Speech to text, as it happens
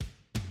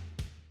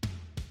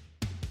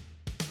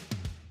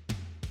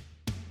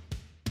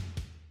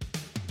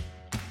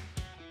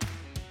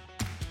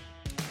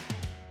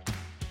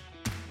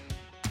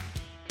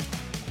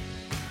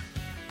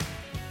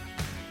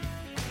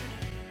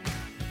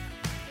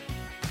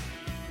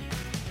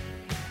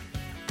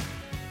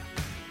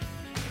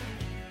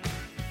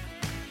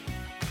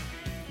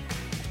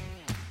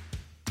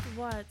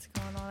What's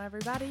going on,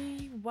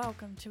 everybody?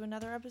 Welcome to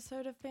another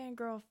episode of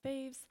Fangirl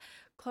Faves.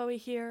 Chloe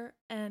here,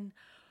 and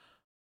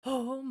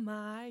oh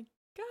my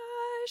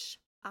gosh,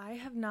 I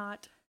have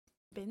not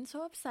been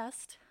so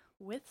obsessed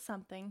with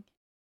something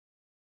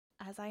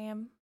as I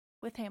am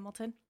with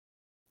Hamilton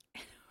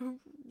in a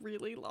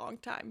really long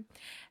time.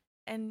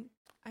 And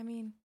I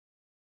mean,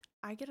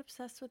 I get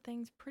obsessed with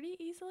things pretty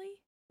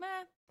easily.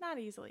 Not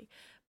easily,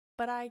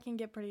 but I can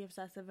get pretty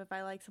obsessive if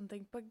I like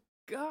something. But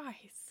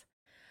guys,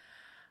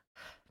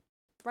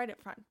 right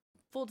up front,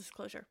 full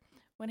disclosure,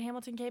 when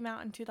Hamilton came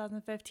out in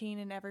 2015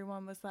 and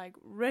everyone was like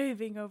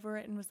raving over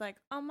it and was like,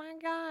 oh my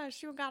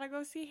gosh, you gotta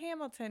go see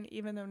Hamilton,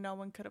 even though no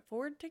one could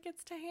afford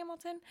tickets to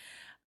Hamilton,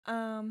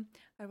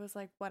 I was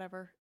like,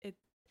 whatever, it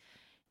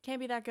can't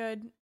be that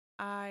good.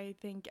 I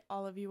think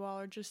all of you all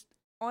are just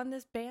on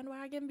this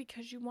bandwagon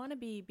because you want to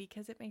be,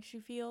 because it makes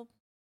you feel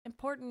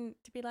important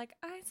to be like,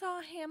 I saw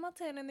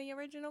Hamilton in the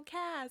original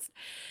cast.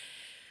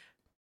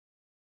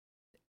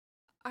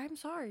 I'm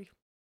sorry.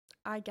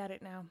 I get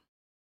it now.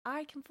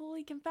 I can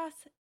fully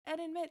confess and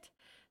admit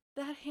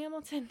that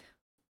Hamilton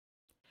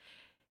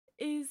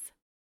is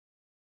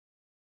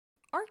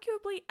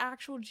arguably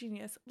actual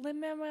genius.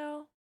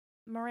 Lin-Manuel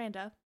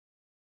Miranda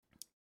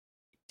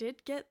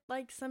did get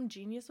like some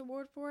genius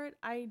award for it.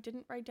 I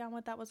didn't write down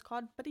what that was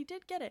called, but he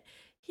did get it.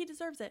 He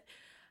deserves it.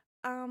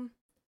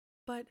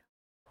 But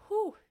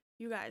whew,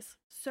 you guys.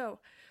 So,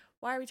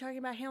 why are we talking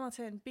about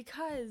Hamilton?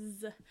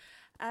 Because,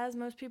 as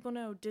most people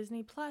know,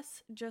 Disney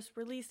Plus just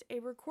released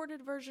a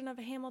recorded version of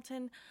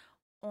Hamilton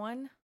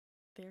on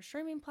their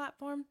streaming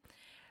platform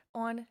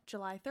on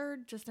July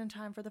 3rd, just in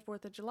time for the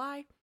 4th of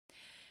July.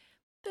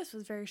 This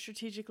was very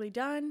strategically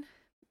done,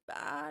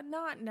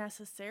 not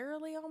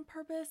necessarily on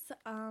purpose.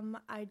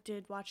 I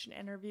did watch an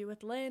interview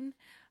with Lin,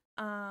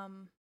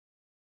 and,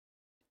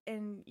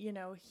 you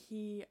know,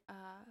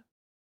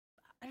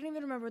 I don't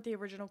even remember what the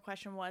original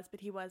question was,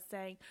 but he was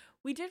saying,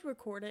 we did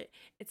record it.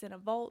 It's in a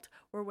vault.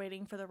 We're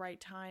waiting for the right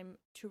time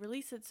to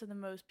release it so the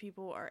most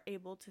people are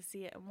able to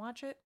see it and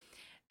watch it.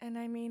 And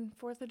I mean,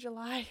 4th of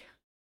July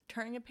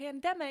during a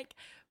pandemic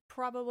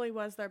probably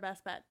was their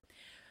best bet.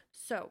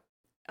 So,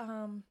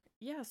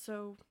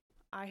 so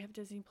I have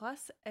Disney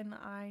Plus and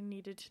I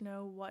needed to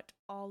know what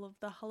all of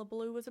the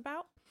hullabaloo was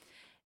about.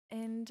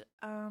 And,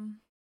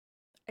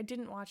 I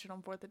didn't watch it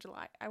on 4th of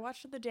July. I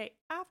watched it the day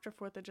after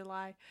 4th of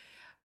July.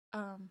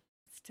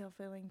 Still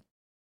feeling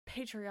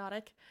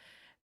patriotic,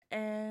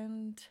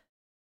 and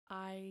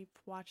I've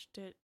watched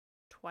it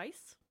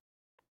twice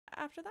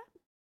after that,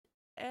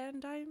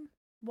 and I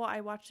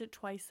watched it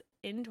twice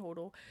in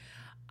total.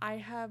 I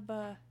have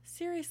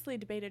seriously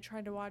debated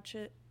trying to watch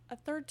it a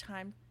third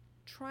time,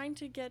 trying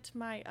to get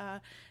my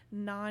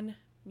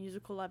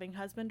non-musical loving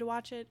husband to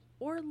watch it,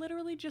 or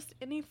literally just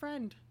any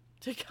friend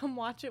to come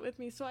watch it with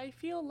me so I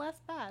feel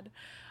less bad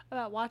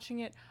about watching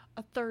it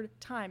a third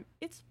time.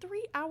 It's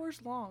 3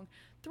 hours long,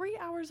 3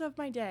 hours of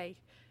my day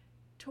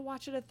to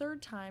watch it a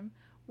third time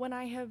when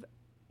I have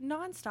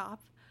nonstop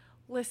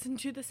listened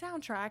to the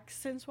soundtrack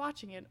since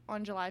watching it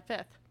on July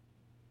 5th.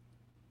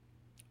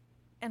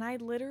 And I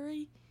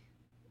literally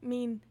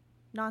mean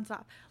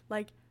nonstop.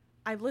 Like,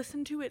 I've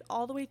listened to it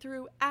all the way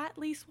through at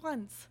least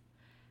once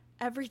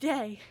every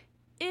day,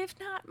 if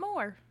not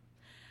more.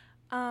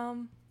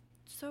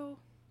 So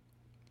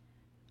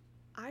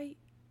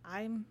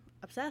I'm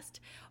obsessed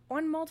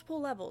on multiple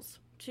levels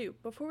too.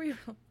 Before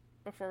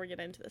we get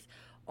into this,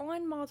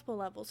 on multiple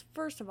levels.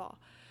 First of all,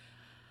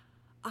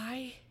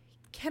 I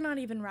cannot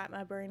even wrap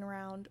my brain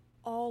around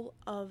all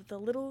of the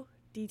little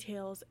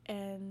details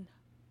and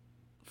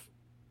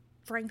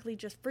frankly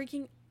just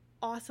freaking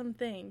awesome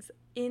things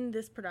in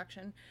this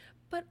production,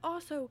 but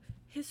also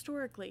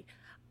historically.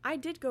 I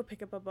did go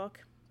pick up a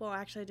book. Well,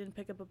 actually I didn't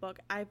pick up a book.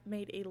 I've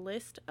made a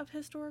list of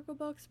historical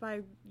books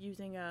by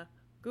using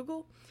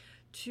Google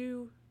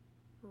to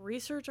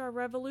research our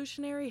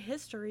revolutionary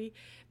history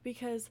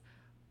because,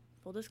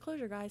 full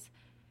disclosure guys,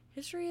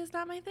 history is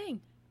not my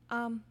thing.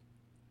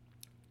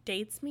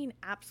 Dates mean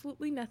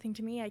absolutely nothing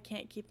to me. I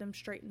can't keep them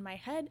straight in my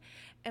head,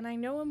 and I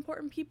know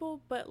important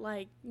people, but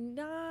like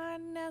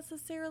not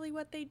necessarily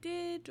what they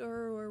did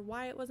or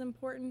why it was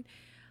important.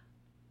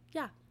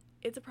 Yeah,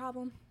 it's a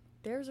problem.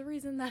 There's a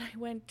reason that I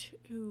went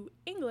to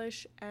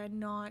English and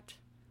not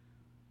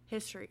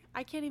history.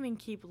 I can't even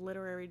keep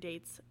literary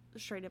dates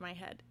straight in my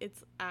head.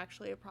 It's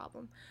actually a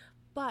problem.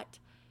 But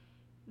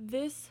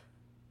this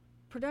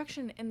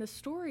production and the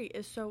story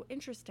is so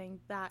interesting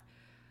that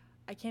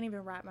I can't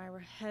even wrap my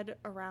head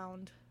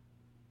around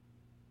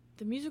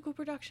the musical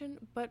production,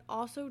 but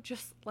also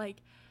just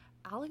like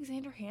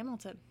Alexander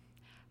Hamilton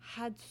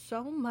had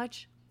so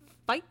much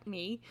fight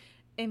me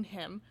in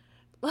him.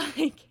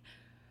 Like,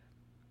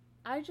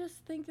 I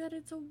just think that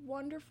it's a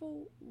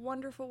wonderful,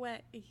 wonderful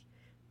way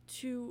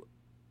to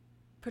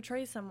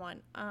portray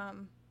someone.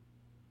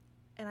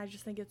 And I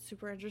just think it's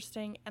super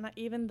interesting. And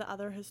even the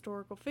other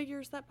historical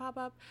figures that pop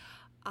up,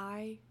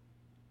 I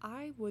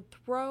would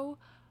throw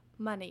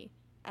money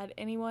at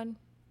anyone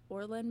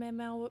or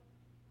Lin-Manuel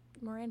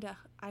Miranda.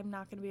 I'm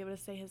not going to be able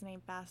to say his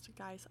name fast,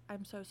 guys.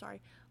 I'm so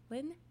sorry.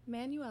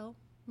 Lin-Manuel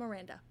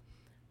Miranda.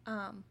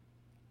 Um,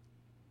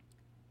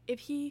 if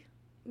he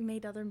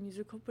made other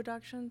musical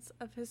productions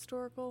of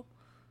historical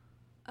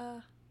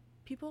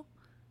people,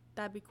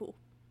 that'd be cool.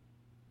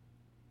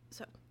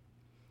 So,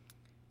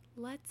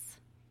 let's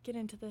get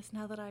into this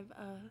now that I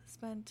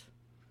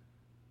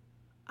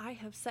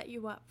have set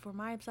you up for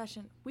my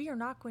obsession. We are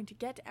not going to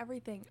get to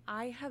everything.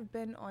 I have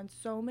been on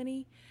so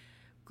many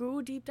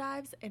Google deep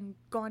dives and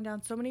gone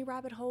down so many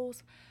rabbit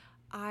holes.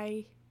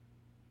 I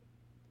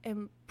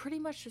am pretty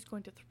much just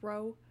going to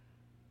throw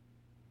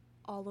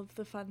all of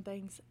the fun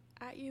things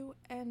at you,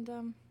 and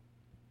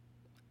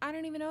I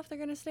don't even know if they're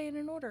going to stay in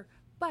an order.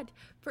 But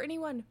for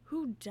anyone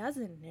who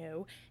doesn't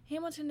know,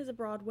 Hamilton is a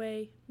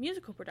Broadway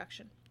musical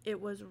production. It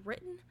was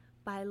written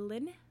by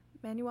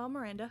Lin-Manuel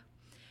Miranda,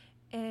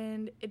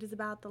 and it is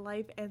about the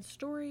life and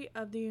story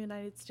of the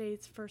United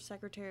States First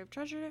Secretary of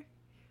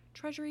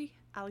Treasury,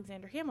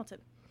 Alexander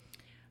Hamilton.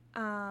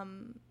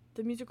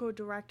 The musical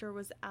director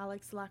was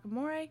Alex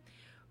Lacamoire,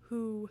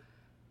 who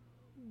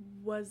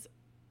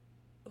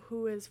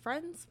is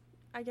friends,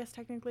 I guess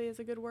technically is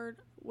a good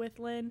word, with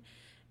Lin.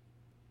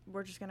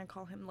 We're just going to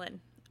call him Lin.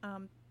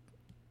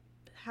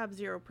 Have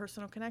zero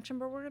personal connection,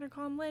 but we're going to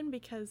call him Lin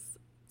because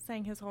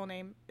saying his whole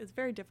name is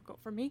very difficult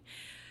for me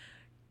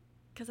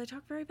because I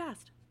talk very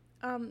fast.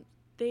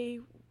 They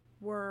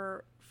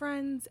were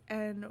friends,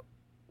 and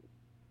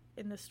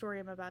in the story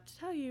I'm about to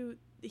tell you,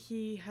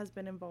 he has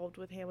been involved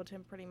with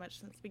Hamilton pretty much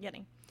since the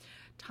beginning.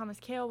 Thomas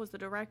Kail was the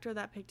director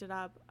that picked it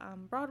up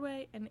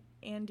Broadway, and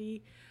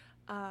Andy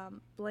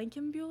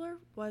Blankenbuehler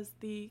was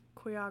the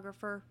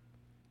choreographer.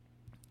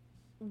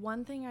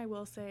 One thing I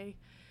will say,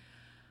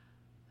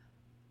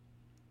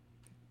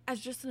 as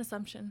just an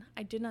assumption,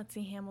 I did not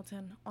see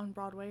Hamilton on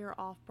Broadway or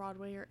off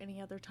Broadway or any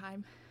other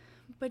time,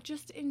 but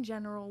just in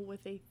general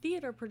with a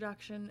theater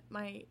production,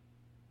 my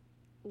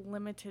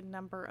limited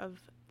number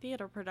of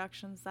theater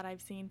productions that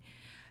I've seen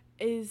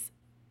is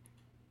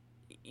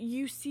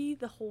you see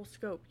the whole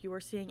scope. You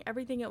are seeing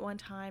everything at one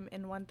time,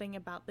 and one thing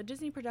about the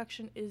Disney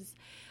production is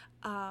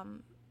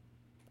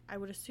I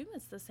would assume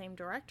it's the same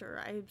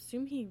director. I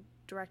assume he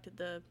directed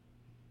the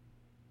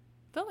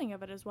filming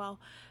of it as well,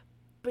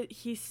 but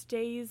he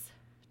stays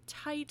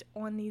tight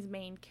on these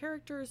main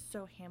characters,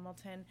 so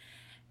Hamilton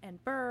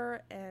and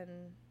Burr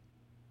and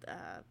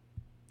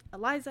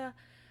Eliza,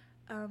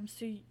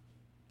 so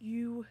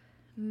you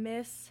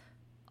miss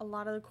a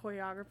lot of the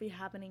choreography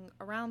happening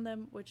around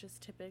them, which is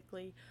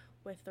typically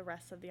with the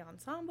rest of the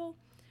ensemble.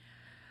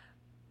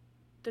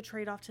 The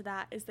trade-off to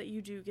that is that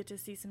you do get to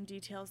see some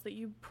details that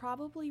you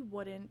probably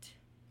wouldn't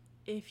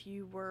if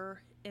you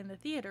were in the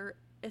theater,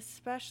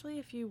 especially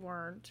if you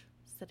weren't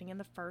sitting in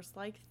the first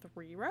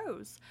 3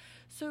 rows.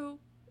 So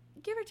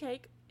give or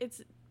take,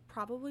 it's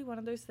probably one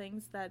of those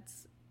things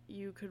that's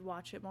you could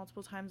watch it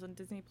multiple times on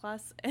Disney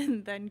Plus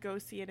and then go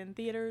see it in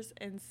theaters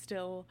and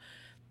still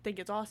think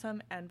it's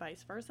awesome, and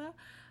vice versa.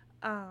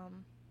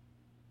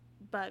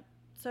 But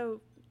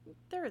so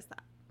there is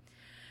that.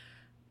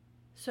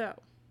 So,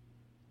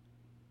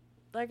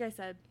 like I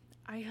said,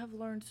 I have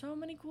learned so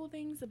many cool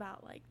things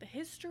about the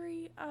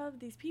history of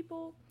these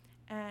people,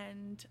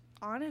 and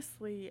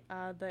honestly,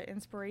 the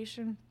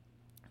inspiration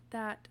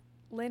that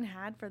Lin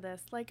had for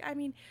this.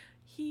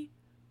 He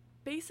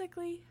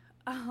basically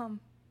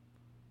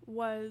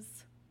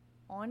was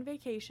on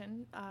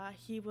vacation.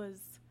 He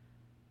was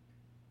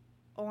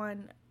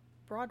on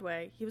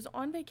Broadway. He was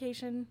on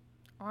vacation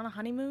on a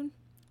honeymoon,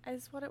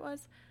 is what it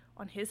was.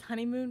 On his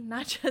honeymoon,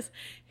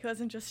 he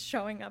wasn't just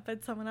showing up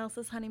at someone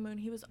else's honeymoon.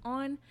 He was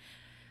on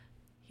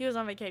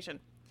vacation.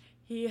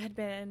 He had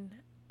been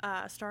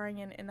starring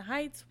in The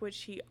Heights,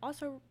 which he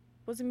also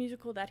was a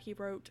musical that he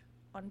wrote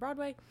on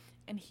Broadway,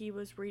 and he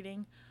was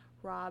reading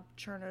Rob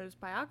Cherno's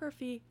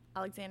biography,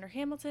 Alexander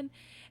Hamilton,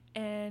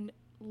 and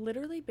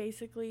literally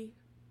basically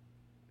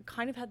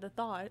kind of had the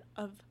thought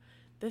of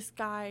this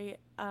guy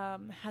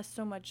has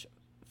so much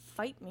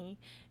fight me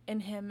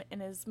in him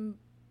and is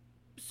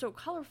so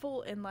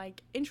colorful and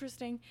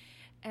interesting,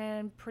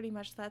 and pretty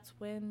much that's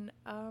when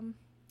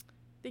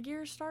the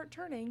gears start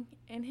turning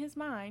in his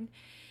mind,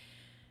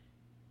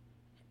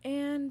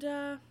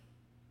 and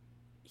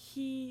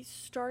he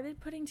started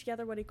putting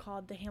together what he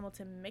called the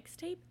Hamilton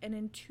mixtape, and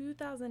in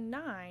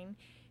 2009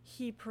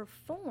 he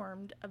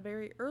performed a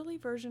very early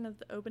version of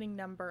the opening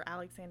number,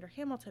 Alexander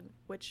Hamilton,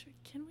 which,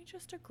 can we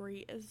just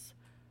agree, is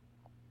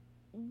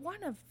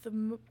one of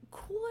the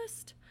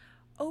coolest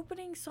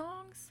opening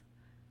songs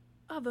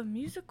of a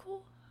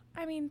musical?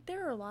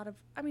 There are a lot of,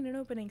 an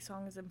opening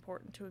song is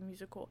important to a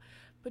musical,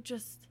 but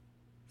just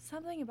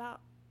something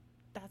about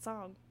that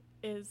song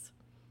is,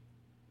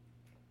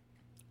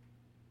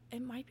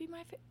 it might be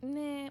my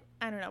favorite.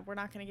 I don't know. We're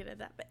not going to get into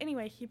that. But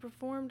anyway, he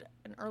performed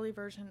an early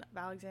version of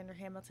Alexander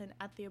Hamilton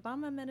at the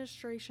Obama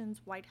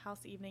administration's White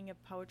House Evening of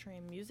Poetry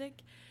and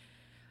Music.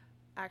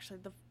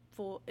 Actually,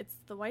 it's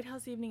the White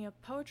House Evening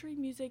of Poetry,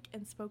 Music,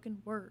 and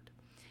Spoken Word.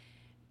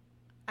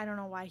 I don't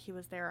know why he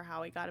was there or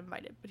how he got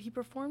invited, but he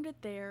performed it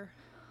there,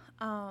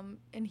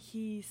 and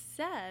he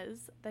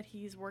says that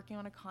he's working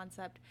on a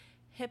concept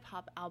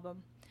hip-hop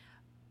album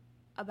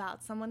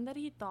about someone that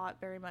he thought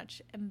very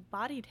much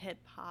embodied hip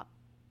hop,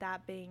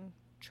 that being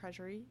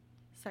Treasury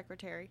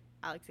Secretary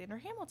Alexander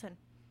Hamilton.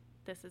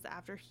 This is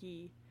after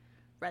he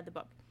read the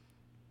book.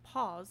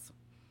 Pause.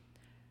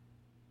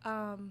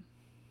 I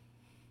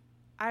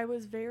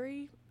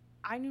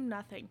knew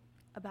nothing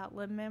about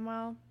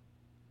Lin-Manuel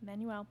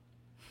Miranda.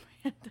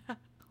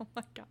 Oh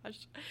my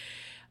gosh.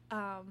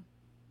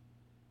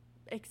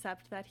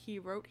 Except that he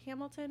wrote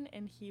Hamilton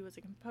and he was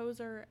a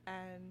composer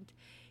and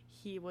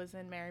he was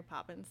in Mary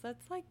Poppins.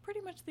 That's like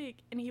pretty much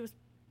and he was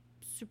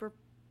super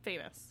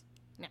famous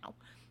now.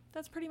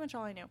 That's pretty much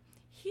all I know.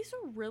 He's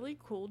a really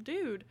cool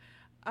dude.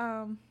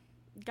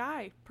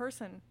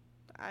 Person.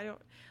 I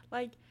don't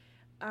like,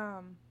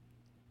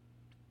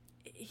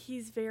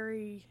 he's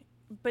very,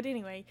 but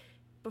anyway,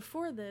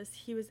 before this,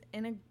 he was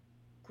in a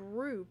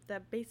group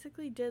that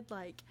basically did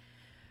like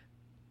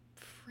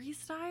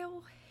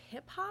freestyle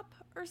hip hop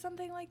or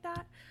something like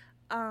that.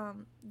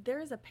 There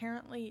is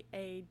apparently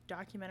a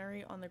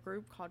documentary on the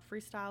group called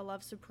Freestyle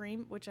Love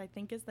Supreme, which I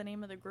think is the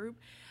name of the group.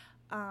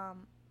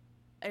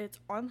 It's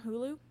on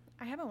Hulu.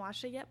 I haven't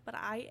watched it yet, but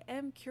I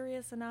am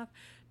curious enough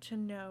to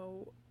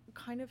know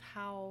kind of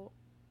how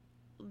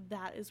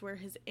that is where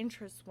his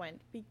interests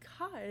went,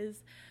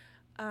 because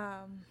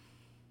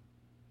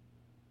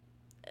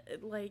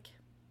like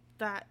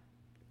that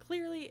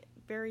clearly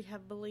very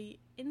heavily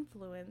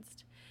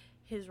influenced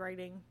his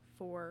writing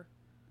for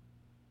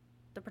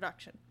the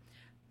production.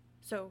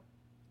 So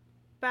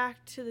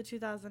back to the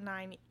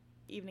 2009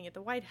 evening at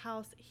the White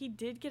House, he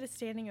did get a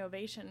standing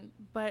ovation,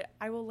 but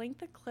I will link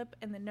the clip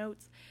in the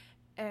notes.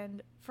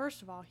 And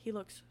first of all, he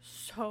looks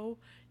so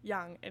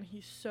young and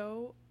he's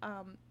so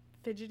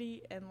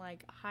fidgety and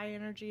like high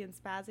energy and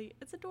spazzy.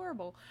 It's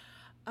adorable.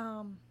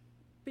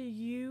 But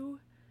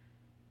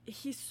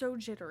he's so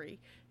jittery,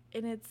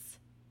 and it's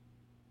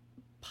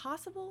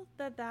possible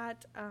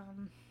that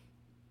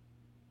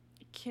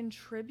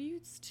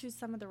contributes to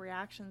some of the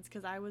reactions,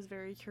 because I was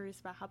very curious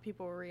about how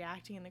people were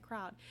reacting in the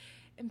crowd,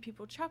 and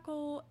people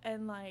chuckle,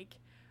 and like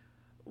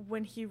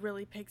when he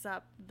really picks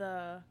up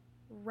the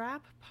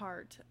rap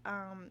part,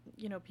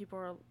 people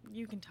are,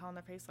 you can tell in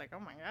their face like, oh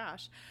my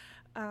gosh,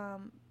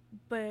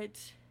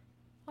 but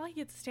while he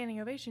gets a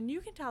standing ovation, you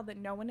can tell that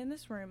no one in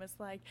this room is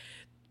like,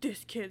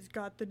 this kid's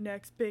got the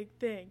next big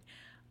thing.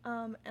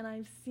 And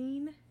I've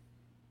seen,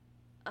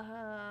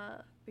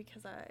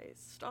 because I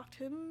stalked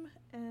him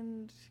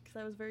and because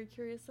I was very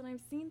curious, and I've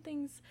seen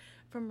things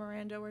from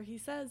Miranda where he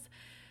says,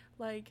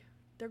 like,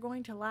 they're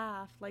going to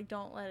laugh, like,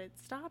 don't let it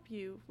stop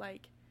you,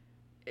 like,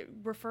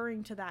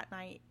 referring to that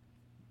night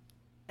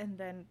and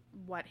then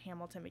what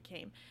Hamilton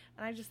became.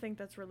 And I just think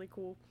that's really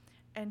cool.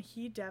 And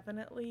he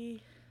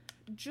definitely,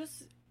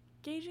 just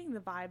gauging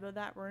the vibe of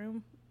that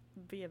room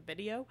via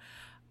video,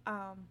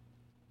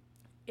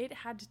 it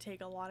had to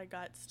take a lot of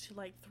guts to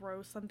like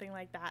throw something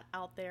like that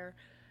out there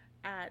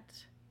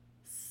at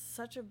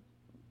such a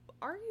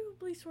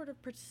arguably sort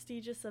of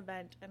prestigious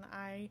event. And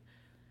I,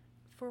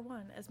 for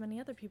one, as many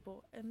other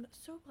people, am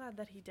so glad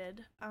that he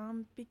did,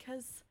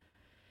 because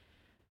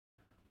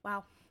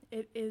wow,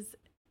 it is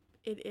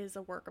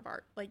a work of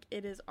art. Like,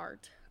 it is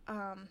art.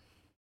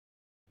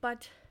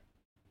 But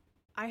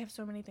I have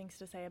so many things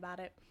to say about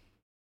it.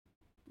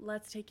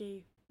 Let's take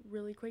a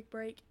really quick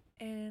break,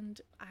 and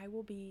I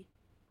will be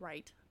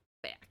right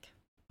back.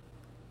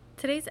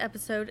 Today's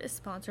episode is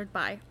sponsored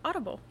by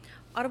Audible.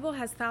 Audible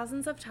has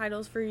thousands of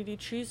titles for you to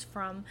choose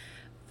from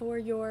for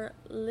your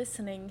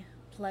listening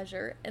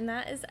pleasure, and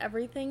that is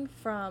everything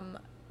from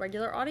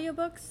regular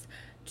audiobooks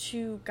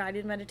to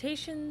guided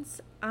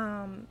meditations,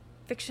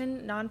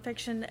 fiction,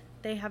 nonfiction.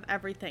 They have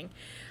everything.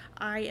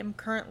 I am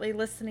currently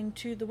listening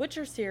to the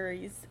Witcher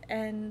series,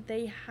 and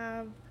they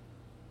have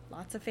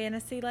lots of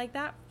fantasy like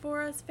that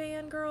for us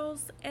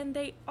fangirls, and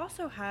they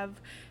also have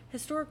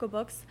historical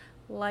books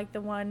like the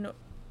one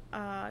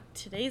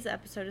today's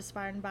episode is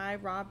inspired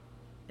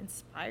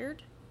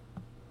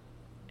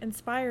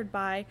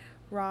by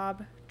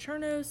Rob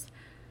Cherno's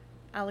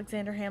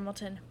Alexander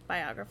Hamilton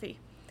biography.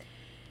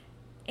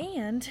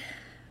 And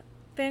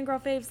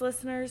Fangirl Faves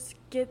listeners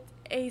get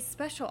a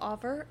special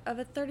offer of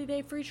a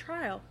 30-day free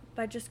trial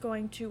by just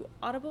going to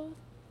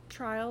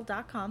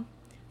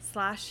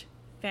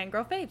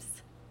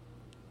audibletrial.com/fangirlfaves.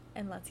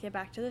 And let's get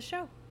back to the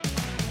show.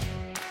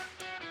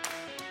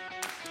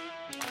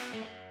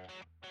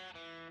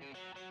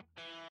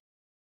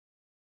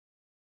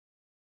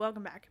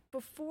 Welcome back.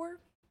 So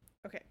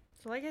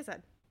like I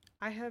said,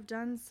 I have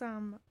done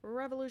some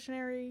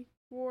Revolutionary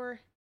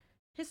War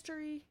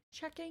history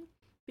checking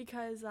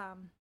because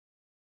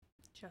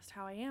just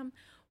how I am.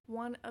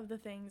 One of the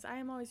things I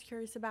am always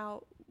curious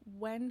about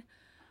when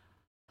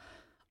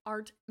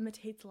art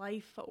imitates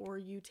life, or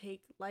you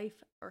take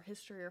life or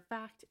history or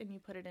fact and you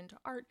put it into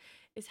art,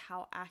 is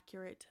how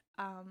accurate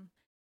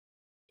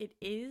it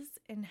is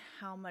and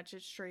how much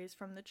it strays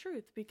from the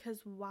truth.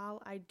 Because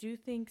while I do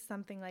think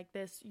something like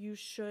this you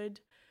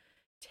should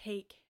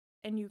take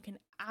and you can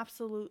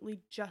absolutely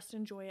just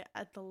enjoy it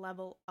at the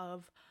level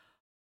of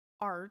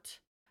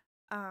art,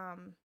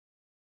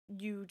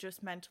 you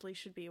just mentally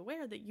should be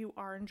aware that you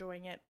are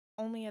enjoying it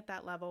only at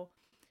that level.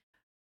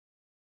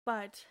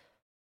 But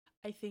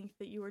I think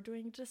that you are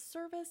doing a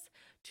disservice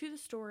to the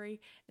story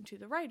and to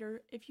the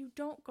writer if you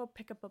don't go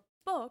pick up a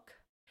book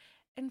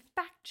and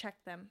fact check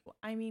them.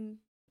 I mean,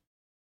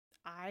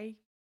 I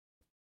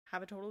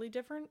have a totally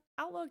different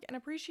outlook and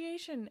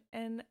appreciation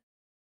and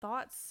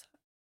thoughts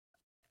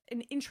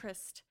and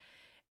interest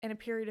in a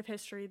period of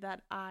history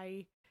that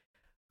I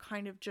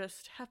kind of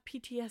just have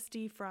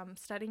PTSD from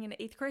studying in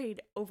 8th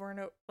grade over and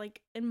over,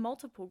 like in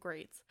multiple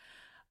grades.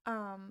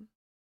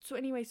 So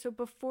anyway, so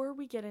before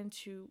we get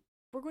into,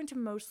 we're going to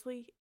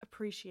mostly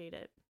appreciate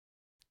it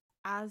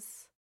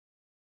as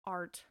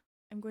art.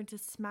 I'm going to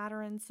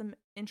smatter in some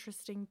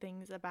interesting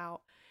things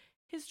about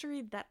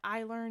history that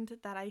I learned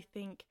that I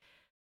think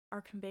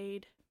are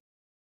conveyed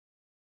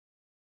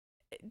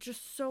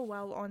just so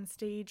well on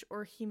stage,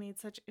 or he made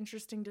such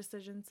interesting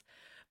decisions.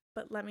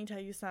 But let me tell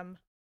you some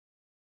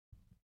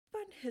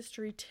fun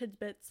history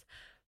tidbits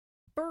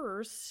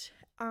first.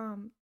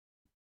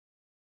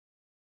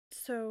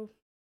 So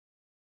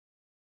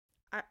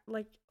I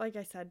like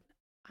I said,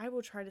 I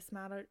will try to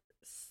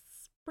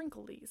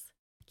sprinkle these.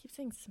 I keep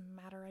saying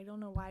smatter, I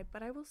don't know why,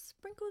 but I will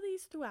sprinkle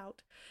these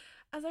throughout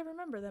as I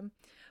remember them.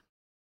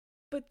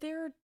 But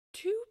there are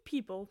three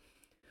people,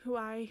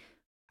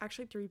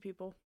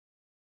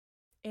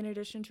 in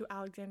addition to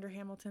Alexander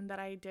Hamilton, that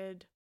I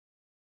did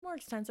more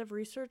extensive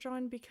research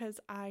on, because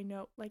I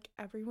know, like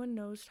everyone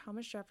knows,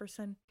 Thomas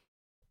Jefferson.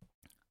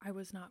 I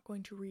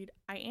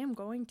am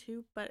going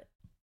to, but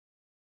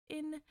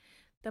in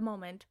the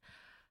moment,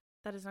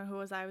 that is not who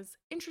I was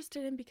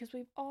interested in, because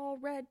we've all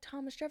read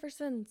Thomas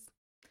Jefferson's.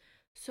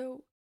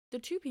 So the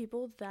two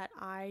people that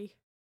I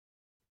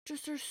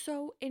just are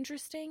so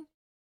interesting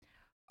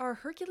are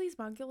Hercules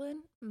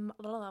Mulligan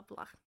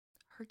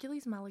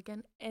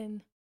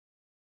and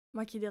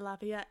Marquis de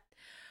Lafayette.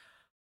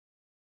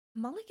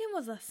 Mulligan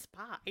was a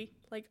spy,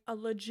 like a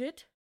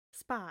legit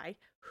spy,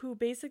 who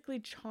basically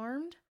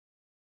charmed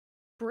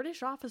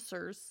British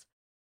officers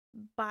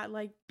by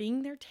like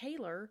being their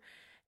tailor,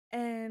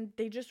 and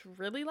they just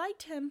really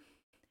liked him.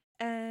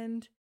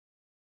 And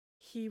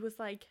he was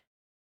like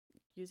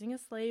using a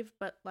slave,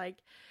 but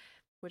like,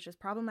 which is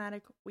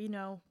problematic. We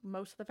know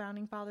most of the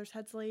founding fathers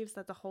had slaves.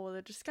 That's a whole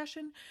other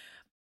discussion.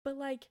 But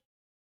like,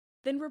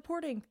 then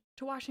reporting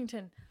to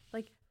Washington,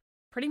 like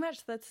pretty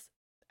much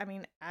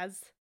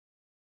as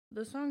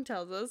the song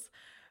tells us,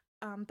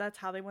 that's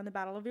how they won the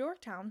Battle of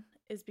Yorktown,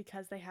 is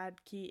because they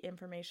had key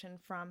information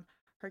from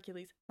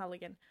Hercules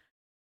Mulligan.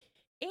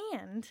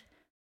 And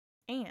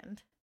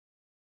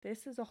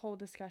this is a whole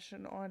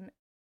discussion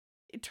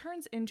it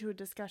turns into a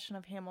discussion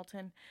of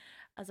Hamilton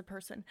as a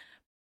person.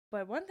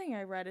 But one thing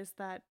I read is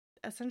that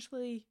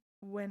essentially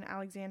when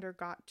Alexander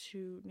got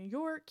to New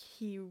York,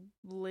 he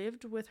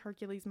lived with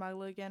Hercules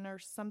Mulligan or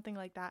something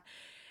like that.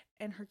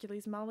 And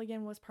Hercules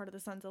Mulligan was part of the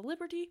Sons of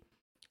Liberty,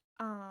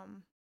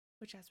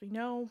 which, as we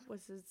know,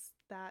 was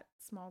that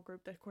small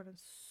group that kind of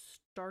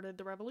started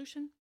the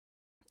revolution.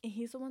 And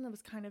he's the one that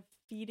was kind of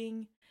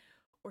feeding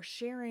or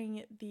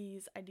sharing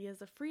these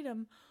ideas of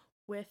freedom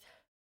with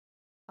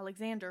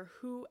Alexander,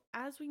 who,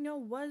 as we know,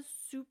 was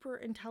super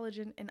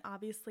intelligent and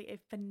obviously a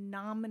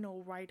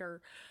phenomenal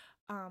writer.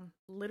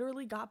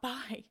 Literally got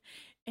by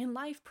in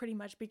life pretty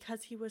much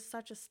because he was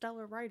such a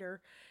stellar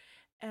writer.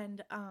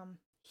 And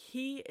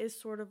he is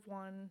sort of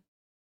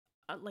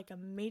like a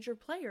major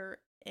player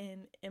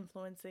in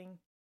influencing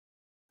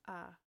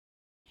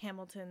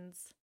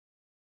Hamilton's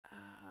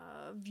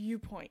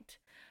viewpoint.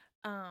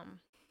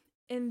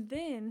 And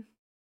then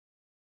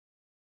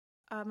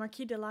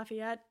Marquis de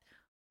Lafayette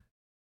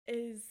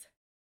is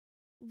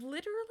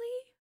literally,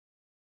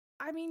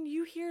 I mean,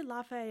 you hear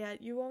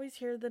Lafayette, you always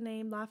hear the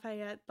name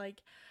Lafayette,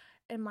 like,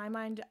 in my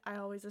mind, I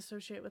always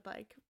associate with,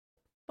 like,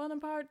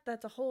 Bonaparte.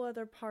 That's a whole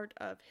other part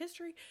of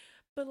history,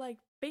 but, like,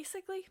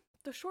 basically,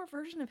 the short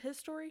version of his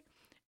story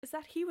is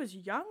that he was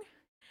young,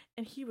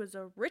 and he was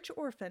a rich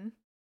orphan,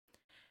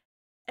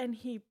 and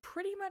he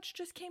pretty much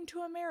just came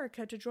to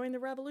America to join the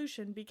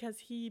revolution because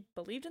he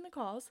believed in the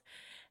cause,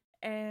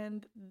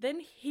 and then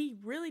he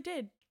really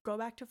did go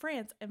back to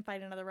France and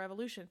fight another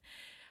revolution.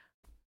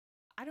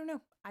 I don't know.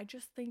 I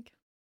just think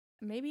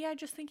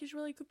he's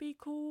really could be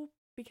cool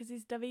because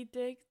he's Daveed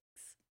Diggs.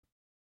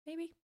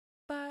 Maybe.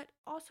 But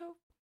also,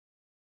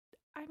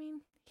 I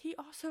mean, he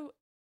also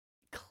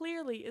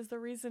clearly is the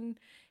reason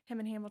him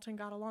and Hamilton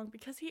got along,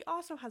 because he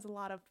also has a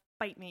lot of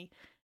fight me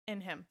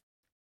in him.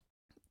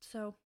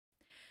 So,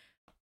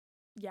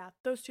 yeah,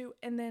 those two.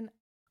 And then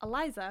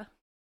Eliza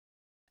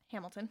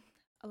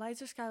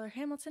Schuyler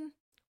Hamilton.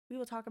 We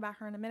will talk about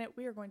her in a minute.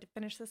 We are going to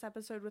finish this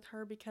episode with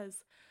her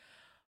because,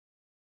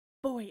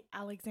 boy,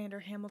 Alexander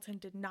Hamilton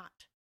did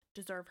not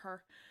deserve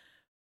her.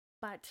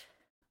 But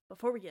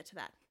before we get to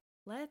that,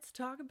 let's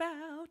talk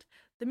about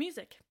the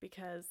music,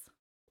 because,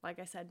 like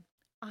I said,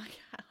 I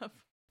have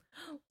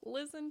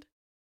listened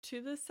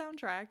to this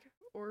soundtrack,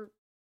 or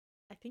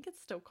I think it's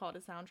still called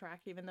a soundtrack,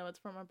 even though it's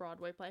from a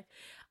Broadway play.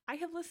 I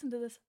have listened to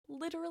this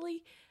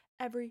literally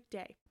every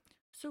day.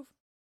 So,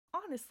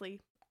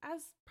 honestly,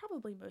 as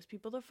probably most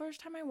people, the first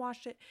time I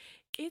watched it,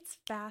 it's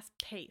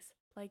fast-paced.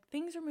 Like,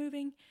 things are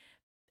moving,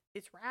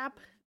 it's rap,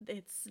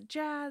 it's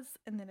jazz,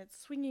 and then it's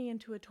swinging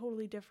into a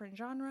totally different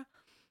genre.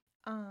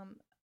 Um,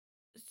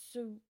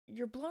 so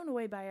you're blown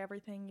away by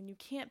everything and you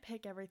can't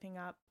pick everything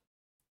up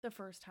the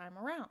first time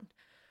around.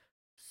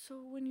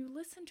 So when you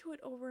listen to it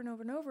over and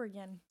over and over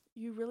again,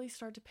 you really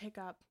start to pick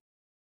up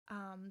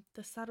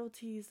the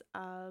subtleties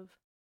of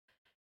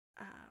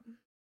um,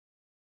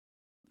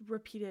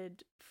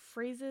 repeated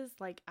phrases,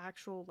 like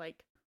actual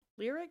like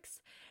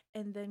lyrics,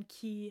 and then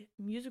key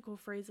musical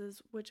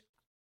phrases, which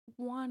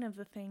one of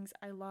the things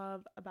I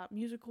love about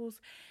musicals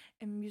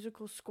and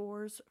musical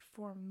scores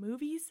for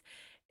movies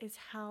is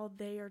how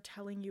they are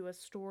telling you a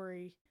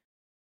story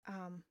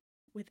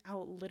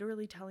without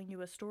literally telling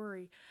you a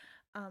story.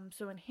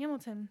 So in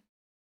Hamilton,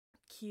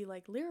 key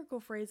like lyrical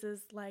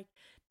phrases like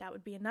 "that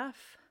would be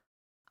enough,"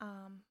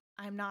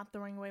 "I'm not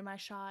throwing away my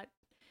shot,"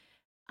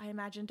 "I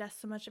imagine death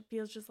so much it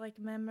feels just like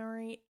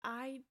memory."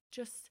 I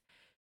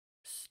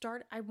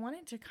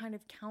wanted to kind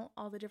of count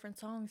all the different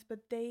songs,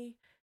 but they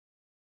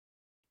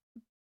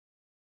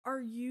are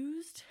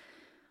used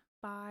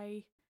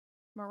by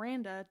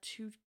Miranda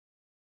to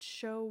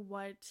show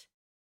what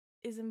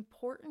is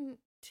important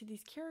to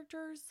these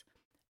characters,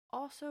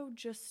 also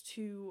just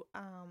to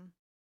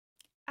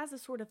as a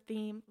sort of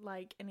theme,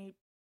 like any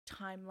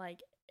time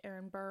like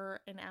Aaron Burr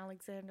and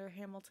Alexander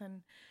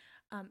Hamilton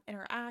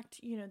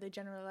interact, they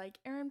generally like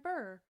Aaron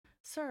Burr,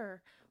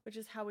 sir, which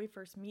is how we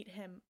first meet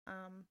him.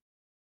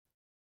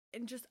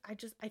 And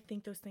I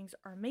think those things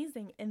are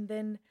amazing. And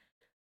then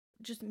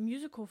just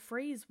musical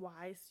phrase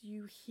wise,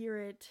 you hear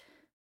it.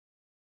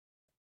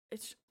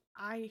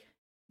 I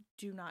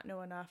do not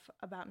know enough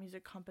about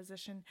music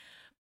composition,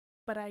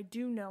 but I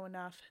do know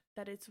enough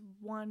that it's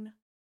one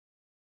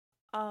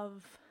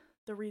of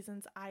the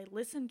reasons I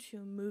listen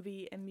to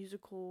movie and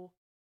musical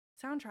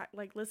soundtrack,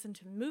 like listen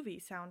to movie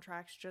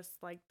soundtracks,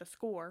 just like the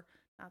score,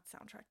 not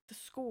soundtrack, the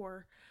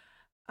score,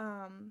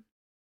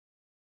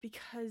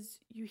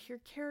 because you hear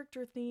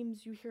character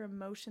themes, you hear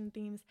emotion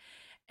themes,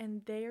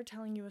 and they are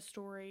telling you a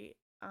story.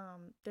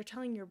 They're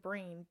telling your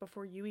brain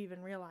before you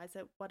even realize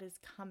it what is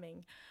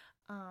coming.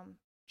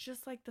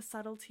 Just like the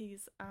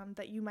subtleties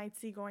that you might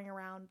see going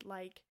around,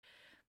 like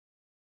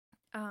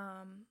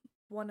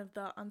one of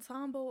the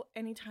ensemble,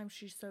 anytime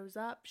she shows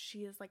up,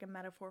 she is like a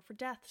metaphor for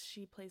death.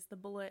 She plays the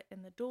bullet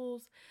in the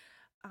duels,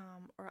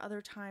 or other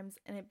times,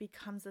 and it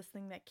becomes this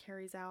thing that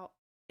carries out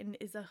and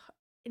is a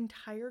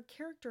entire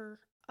character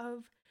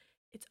of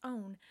its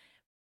own,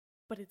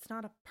 but it's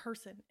not a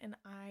person. And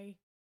oh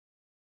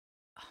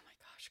my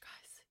gosh,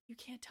 guys, you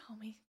can't tell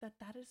me that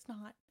that is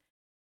not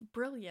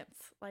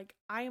brilliance. Like,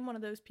 I am one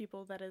of those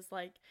people that is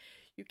like,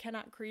 you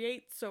cannot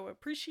create, so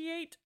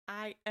appreciate.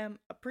 I am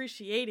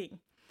appreciating.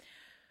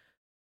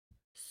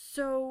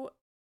 So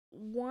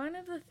one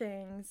of the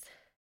things,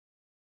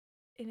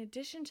 in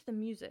addition to the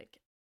music,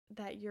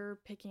 that you're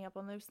picking up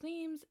on those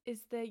themes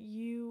is that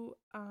you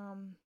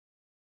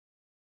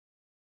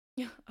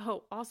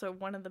oh, also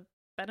one of the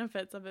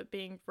benefits of it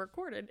being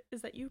recorded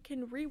is that you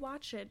can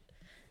rewatch it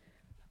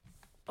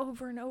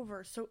over and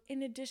over. So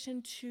in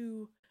addition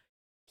to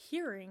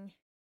hearing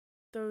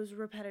those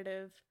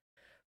repetitive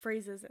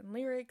phrases and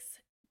lyrics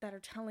that are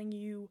telling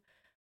you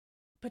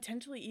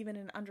potentially even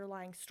an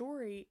underlying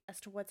story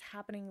as to what's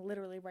happening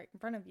literally right in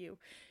front of you,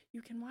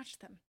 you can watch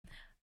them.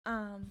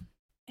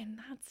 And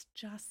that's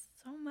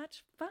just so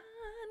much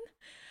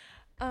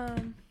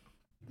fun.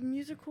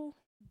 Musical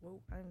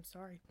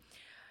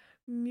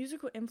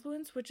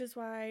influence, which is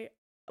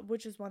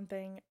one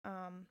thing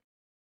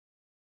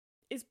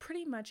is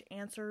pretty much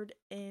answered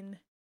in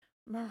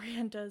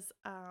Miranda's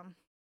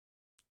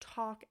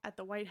talk at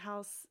the White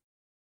House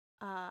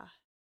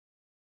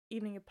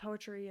evening of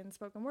poetry and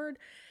spoken word,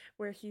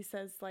 where he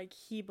says like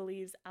he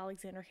believes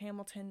Alexander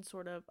Hamilton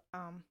sort of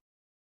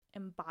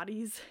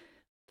embodies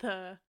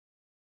the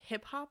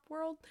hip-hop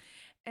world.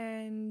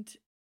 And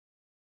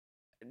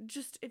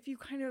just if you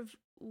kind of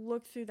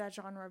look through that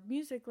genre of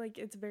music, like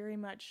it's very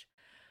much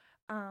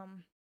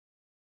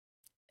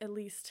at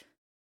least,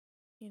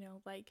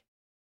 like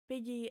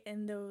Biggie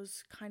and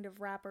those kind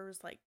of rappers,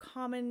 like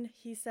Common,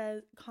 he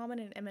says Common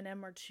and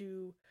Eminem are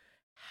two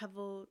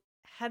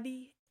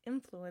heavy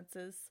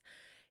influences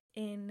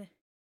in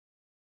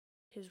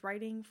his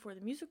writing for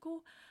the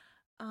musical.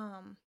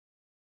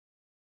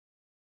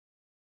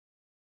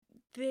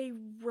 They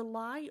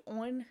rely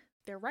on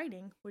their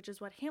writing, which is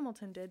what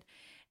Hamilton did,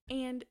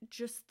 and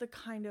just the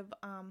kind of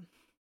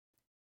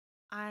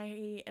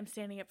I am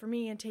standing up for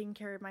me and taking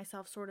care of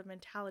myself sort of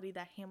mentality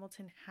that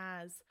Hamilton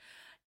has,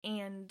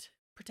 and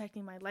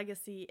protecting my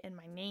legacy and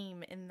my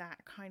name in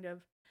that kind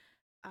of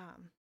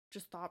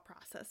just thought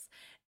process.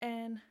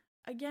 And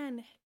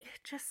again,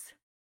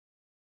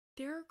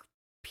 there are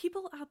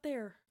people out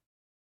there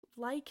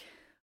like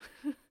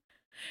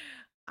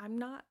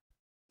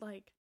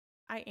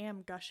I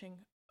am gushing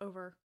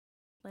over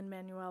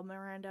Lin-Manuel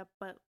Miranda,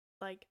 but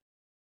like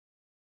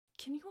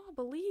can you all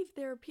believe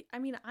there are I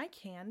mean, I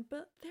can,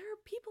 but there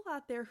are people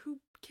out there who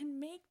can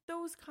make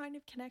those kind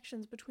of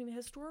connections between a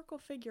historical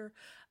figure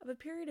of a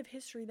period of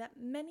history that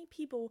many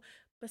people,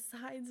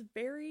 besides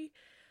very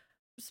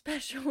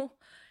special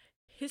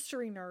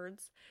history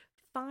nerds,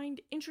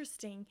 find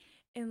interesting,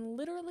 and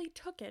literally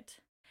took it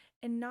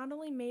and not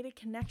only made a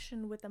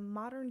connection with a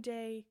modern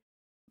day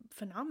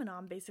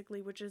phenomenon,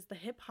 basically, which is the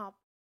hip hop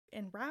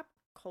and rap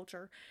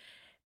culture,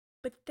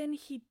 but then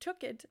he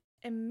took it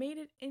and made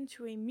it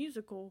into a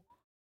musical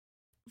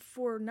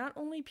for not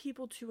only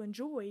people to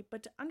enjoy,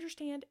 but to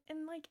understand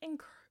and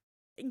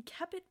and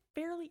kept it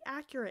fairly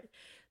accurate.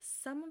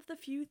 Some of the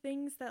few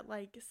things that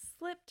not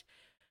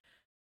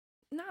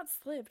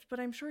slipped, but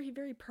I'm sure he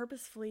very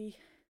purposefully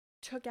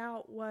took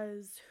out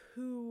was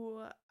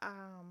who,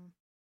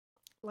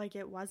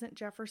 it wasn't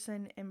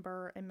Jefferson and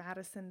Burr and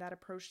Madison that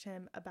approached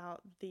him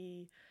about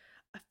the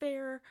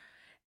affair,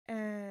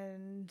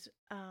 and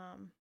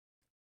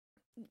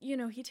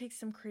he takes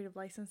some creative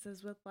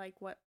licenses with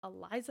what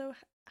Eliza,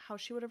 how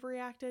she would have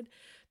reacted,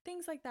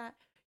 things like that.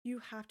 You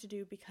have to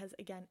do because,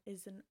 again,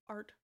 is an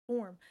art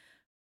form.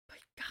 But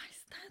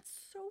guys, that's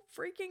so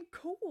freaking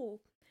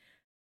cool.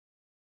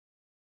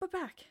 But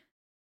back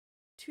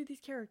to these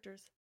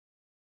characters.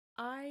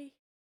 I,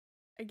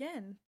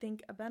 again,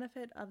 think a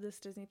benefit of this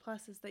Disney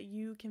Plus is that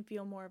you can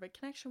feel more of a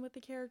connection with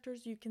the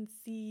characters. You can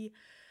see,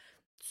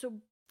 so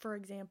for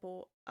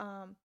example,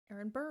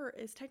 Aaron Burr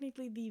is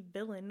technically the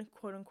villain,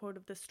 quote unquote,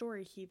 of the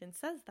story. He even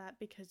says that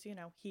because,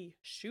 he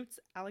shoots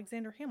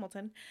Alexander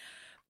Hamilton.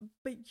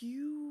 But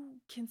you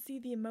can see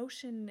the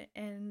emotion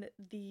and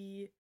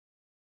the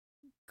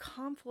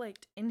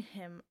conflict in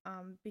him,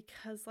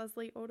 because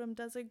Leslie Odom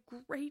does a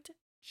great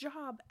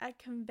job at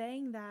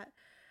conveying that.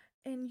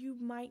 And you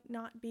might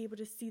not be able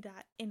to see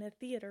that in a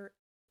theater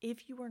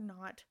if you are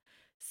not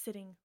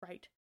sitting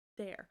right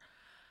there.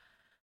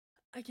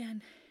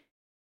 Again,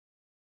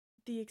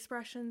 the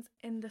expressions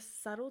and the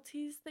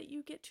subtleties that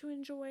you get to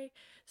enjoy.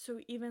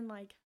 So even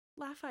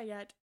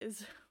Lafayette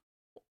is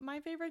my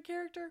favorite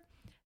character.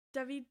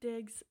 Daveed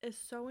Diggs is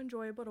so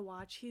enjoyable to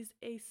watch. He's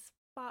a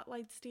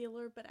spotlight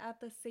stealer, but at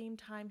the same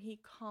time he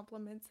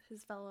compliments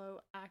his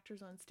fellow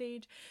actors on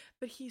stage.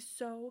 But he's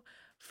so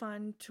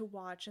fun to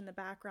watch in the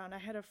background. I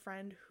had a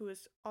friend who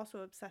is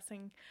also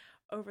obsessing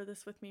over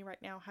this with me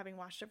right now, having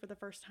watched it for the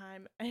first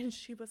time, and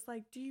she was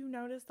like, do you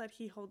notice that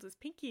he holds his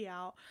pinky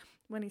out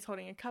when he's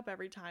holding a cup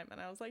every time? And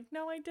I was like,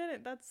 no, I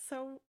didn't. That's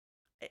so...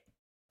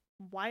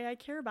 why I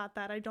care about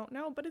that, I don't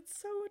know, but it's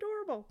so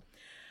adorable.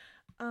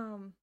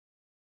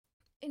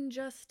 And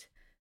just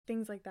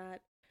things like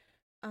that,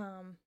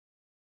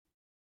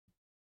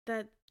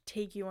 that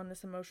take you on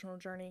this emotional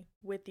journey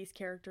with these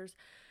characters.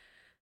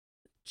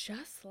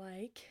 Just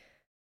like,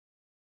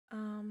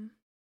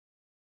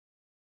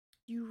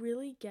 you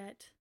really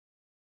get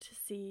to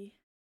see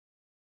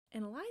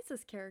in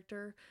Eliza's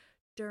character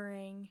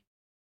during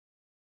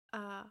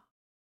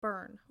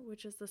Burn,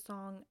 which is the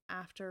song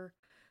after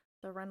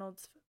the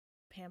Reynolds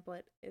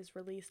pamphlet is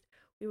released.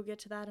 We will get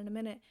to that in a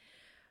minute.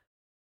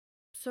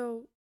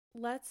 So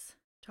let's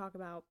talk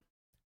about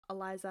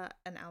Eliza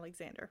and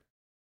Alexander.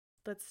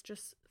 Let's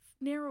just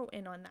narrow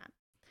in on that.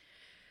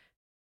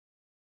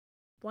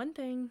 One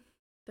thing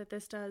that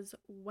this does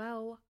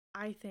well,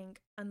 I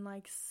think,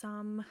 unlike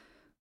some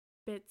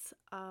bits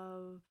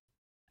of,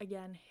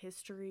 again,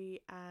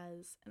 history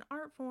as an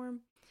art form,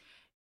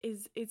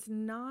 is it's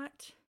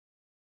not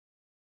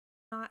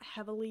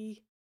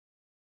heavily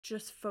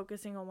just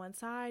focusing on one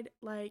side.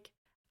 Like,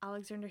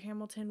 Alexander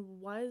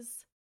Hamilton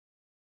was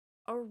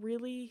a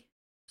really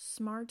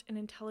smart and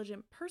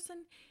intelligent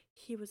person.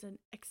 He was an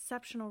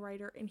exceptional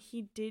writer, and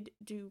he did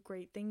do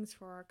great things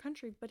for our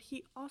country, but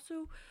he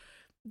also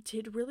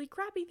did really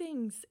crappy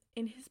things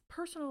in his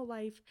personal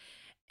life.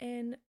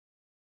 And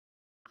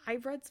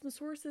I've read some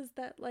sources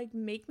that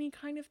make me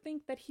kind of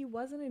think that he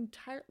wasn't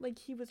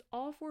he was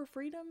all for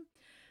freedom,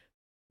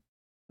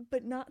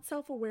 but not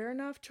self-aware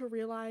enough to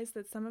realize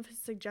that some of his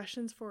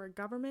suggestions for a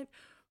government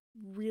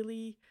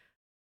really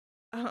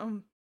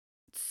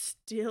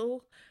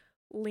still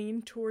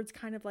lean towards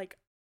kind of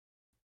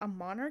a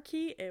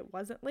monarchy. It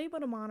wasn't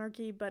labeled a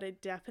monarchy, but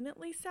it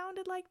definitely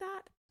sounded like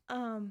that.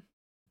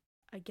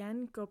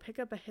 Again, go pick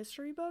up a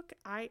history book.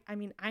 I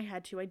mean, I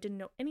had to. I didn't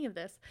know any of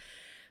this.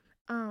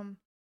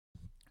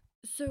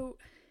 So,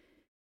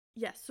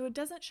 yes, so it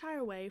doesn't shy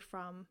away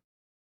from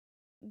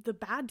the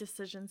bad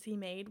decisions he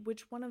made,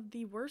 which one of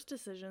the worst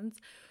decisions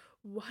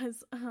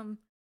was,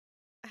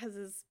 as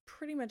is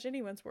pretty much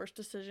anyone's worst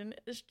decision,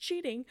 is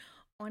cheating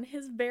on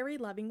his very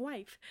loving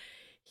wife.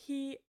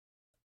 He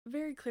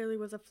very clearly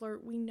was a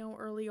flirt. We know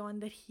early on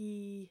that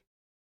he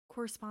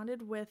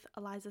corresponded with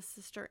Eliza's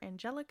sister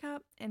Angelica,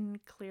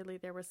 and clearly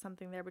there was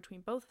something there between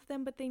both of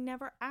them, but they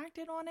never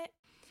acted on it.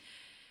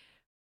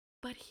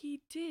 But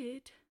he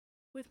did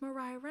with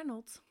Mariah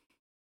Reynolds.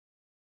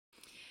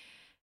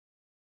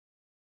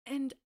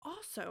 And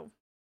also,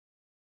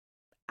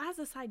 as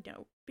a side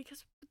note,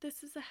 because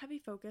this is a heavy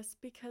focus,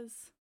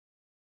 because,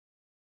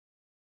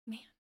 man,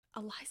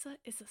 Eliza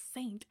is a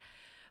saint.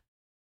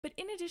 But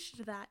in addition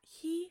to that,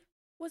 he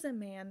was a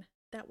man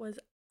that was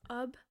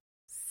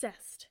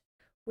obsessed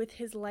with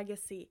his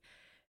legacy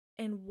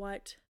and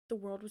what the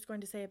world was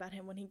going to say about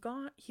him. When he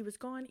was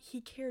gone,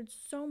 he cared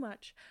so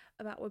much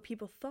about what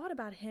people thought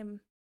about him,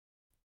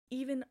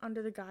 even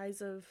under the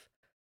guise of,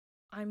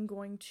 I'm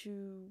going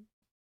to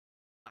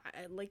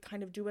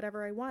kind of do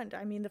whatever I want.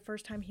 I mean, the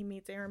first time he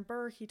meets Aaron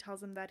Burr, he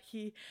tells him that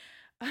he,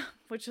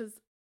 which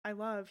is, I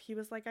love, he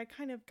was like, I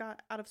kind of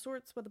got out of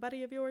sorts with a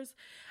buddy of yours.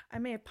 I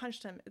may have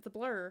punched him. It's a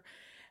blur.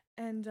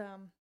 And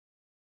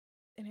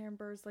Aaron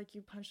Burr's like,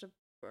 you punched a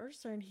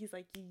person? And he's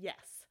like,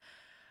 yes.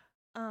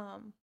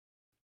 And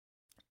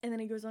then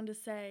he goes on to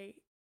say,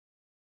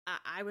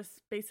 I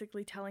was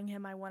basically telling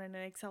him I wanted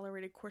an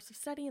accelerated course of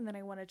study, and then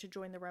I wanted to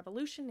join the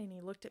revolution, and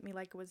he looked at me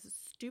like it was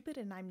stupid,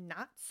 and I'm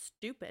not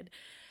stupid.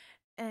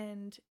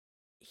 And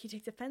he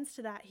takes offense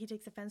to that. He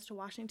takes offense to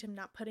Washington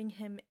not putting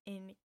him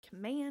in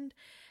command.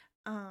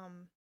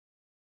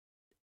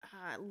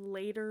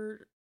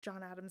 Later,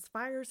 John Adams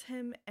fires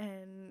him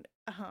and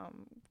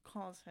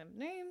calls him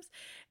names,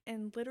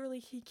 and literally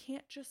he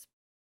can't just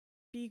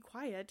be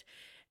quiet.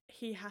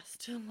 He has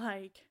to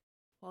like,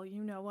 well,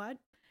 you know what?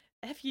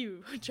 F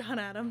you, John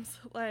Adams.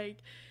 Like,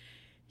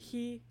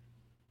 he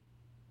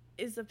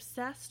is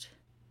obsessed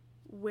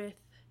with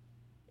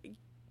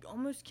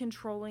almost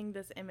controlling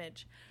this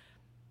image.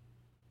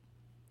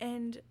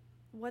 And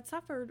what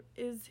suffered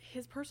is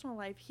his personal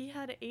life. He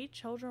had 8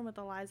 children with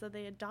Eliza.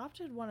 They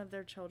adopted one of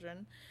their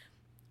children.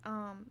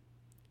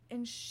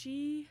 And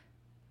she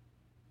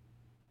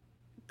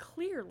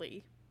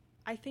clearly,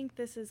 I think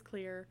this is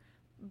clear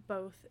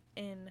both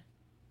in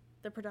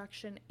the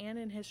production and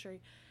in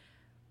history,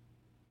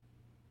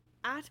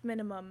 at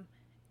minimum,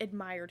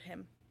 admired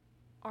him.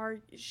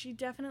 She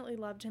definitely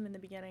loved him in the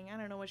beginning. I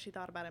don't know what she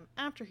thought about him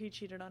after he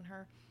cheated on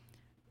her.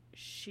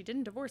 She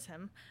didn't divorce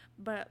him,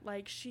 but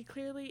like, she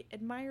clearly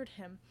admired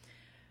him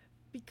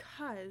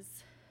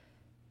because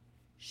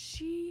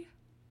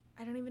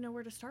I don't even know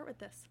where to start with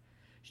this.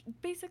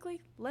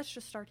 Basically, let's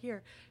just start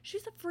here.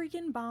 She's a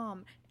freaking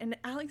bomb, and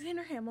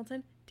Alexander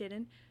Hamilton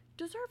didn't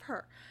deserve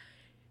her.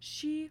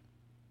 She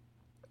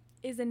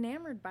is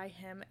enamored by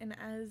him, and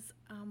as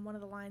one of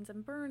the lines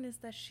in Burn is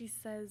that she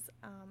says,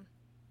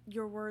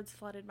 your words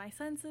flooded my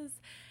senses,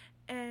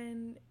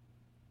 and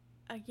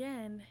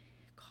again,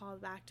 call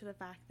back to the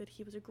fact that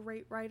he was a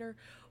great writer,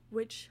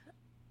 which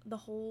the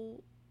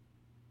whole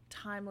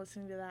time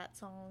listening to that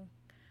song,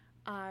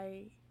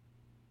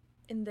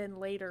 and then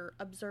later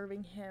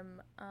observing him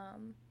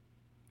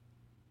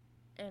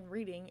and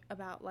reading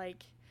about,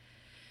 like,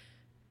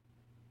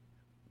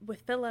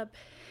 with Philip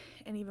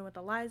and even with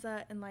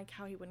Eliza, and like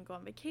how he wouldn't go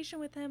on vacation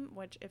with him,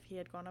 which if he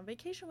had gone on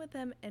vacation with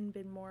him and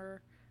been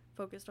more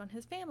focused on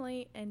his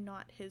family and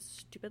not his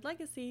stupid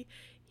legacy,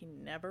 he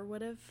never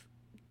would have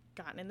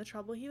gotten in the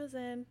trouble he was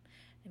in,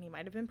 and he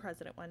might have been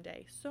president one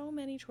day. So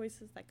many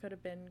choices that could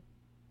have been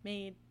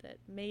made that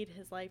made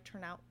his life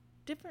turn out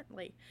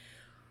differently,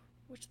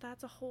 which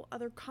that's a whole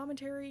other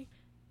commentary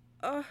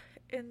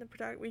in the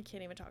product. We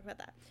can't even talk about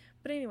that.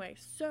 But anyway,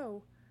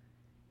 so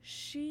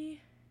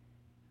she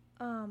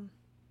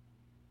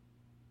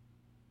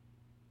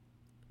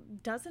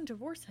doesn't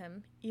divorce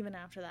him even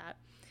after that.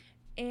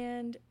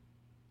 And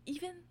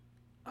even,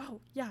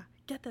 oh yeah,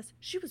 get this,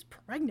 she was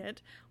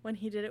pregnant when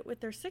he did it with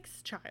their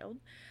 6th child,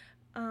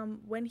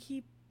 when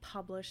he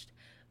published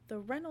the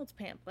Reynolds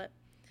pamphlet,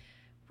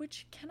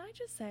 which, can I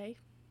just say,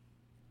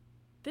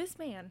 this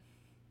man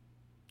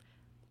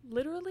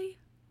literally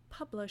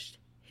published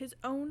his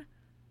own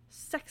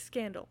sex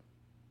scandal.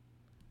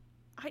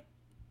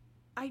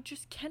 I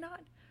just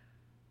cannot.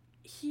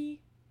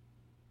 He,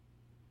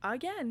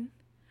 again,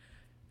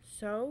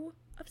 so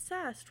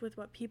obsessed with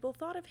what people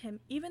thought of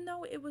him, even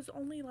though it was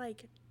only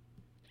like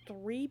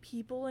 3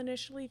 people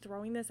initially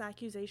throwing this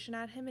accusation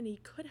at him, and he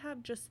could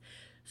have just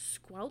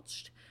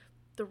squelched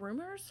the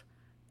rumors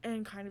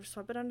and kind of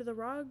swept it under the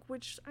rug,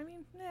 which, I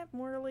mean,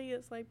 morally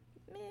is like,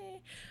 meh.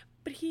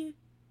 But he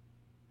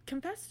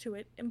confessed to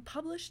it and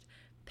published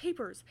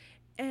papers,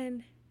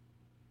 and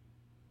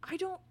I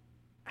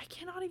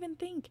cannot even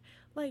think,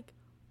 like,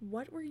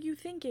 what were you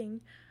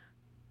thinking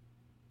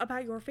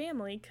about your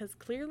family, because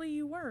clearly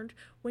you weren't,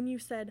 when you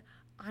said,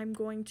 I'm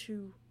going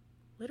to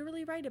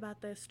literally write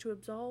about this to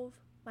absolve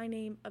my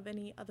name of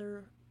any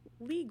other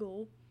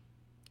legal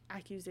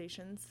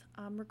accusations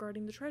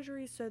regarding the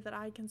Treasury, so that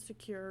I can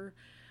secure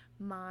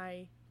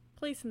my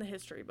place in the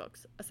history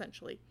books,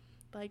 essentially.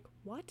 Like,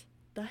 what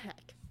the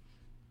heck?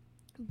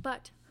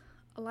 But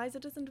Eliza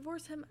doesn't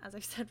divorce him, as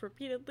I've said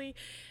repeatedly,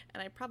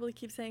 and I probably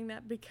keep saying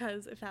that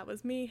because if that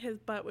was me, his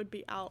butt would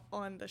be out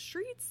on the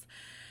streets.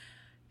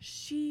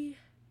 She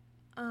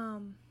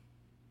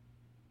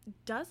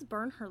does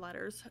burn her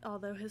letters,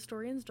 although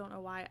historians don't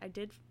know why. I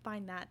did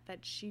find that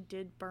she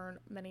did burn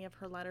many of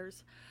her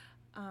letters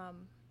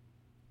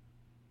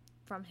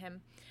from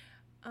him.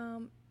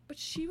 But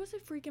she was a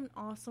freaking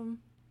awesome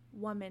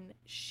woman.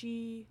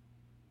 She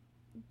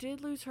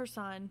did lose her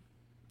son,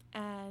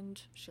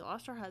 and she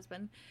lost her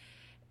husband,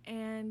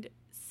 and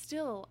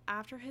still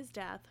after his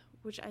death,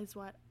 which is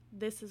what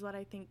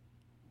I think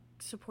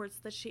supports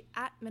that she,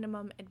 at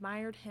minimum,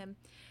 admired him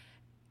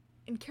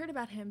and cared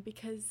about him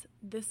because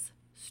this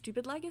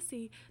stupid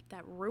legacy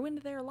that ruined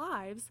their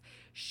lives,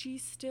 she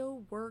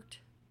still worked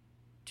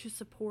to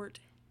support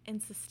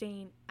and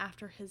sustain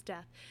after his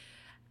death.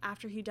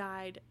 After he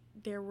died,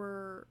 there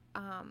were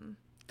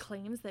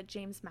claims that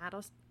James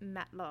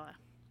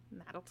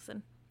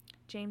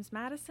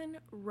Madison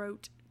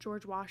wrote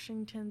George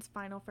Washington's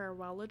final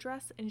farewell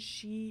address, and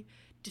she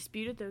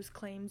disputed those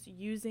claims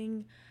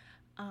using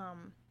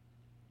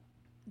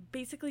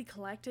basically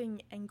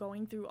collecting and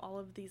going through all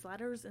of these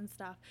letters and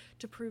stuff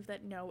to prove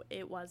that no,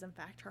 it was in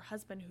fact her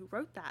husband who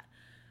wrote that.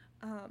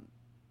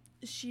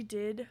 She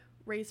did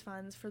raise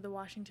funds for the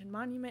Washington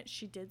Monument.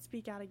 She did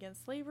speak out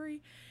against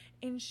slavery,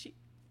 and she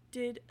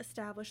did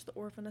establish the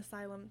Orphan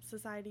Asylum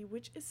Society,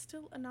 which is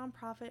still a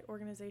nonprofit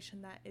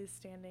organization that is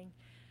standing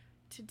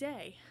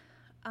today.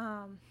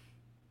 And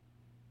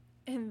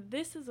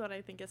this is what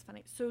I think is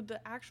funny. So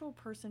the actual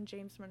person,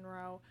 James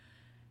Monroe,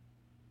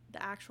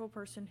 the actual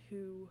person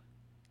who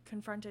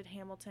confronted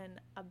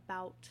Hamilton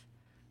about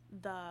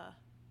the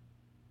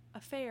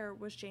affair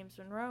was James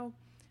Monroe,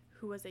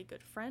 who was a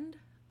good friend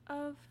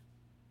of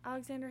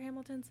Alexander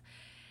Hamilton's,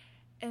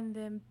 and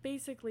then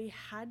basically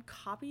had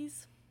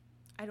copies.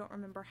 I don't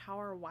remember how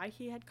or why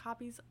he had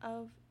copies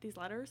of these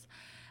letters.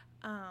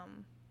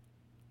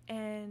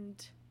 And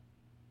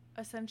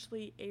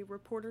essentially a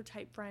reporter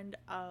type friend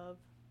of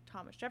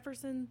Thomas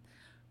Jefferson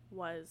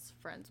was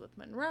friends with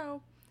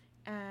Monroe,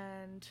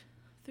 and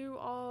through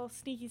all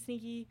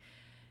sneaky,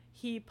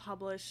 he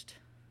published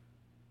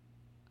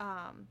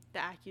the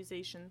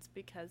accusations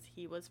because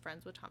he was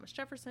friends with Thomas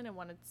Jefferson and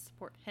wanted to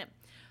support him.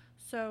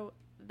 So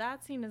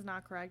that scene is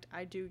not correct.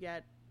 I do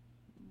get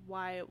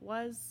why it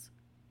was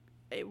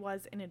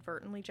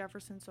inadvertently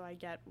Jefferson, so I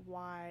get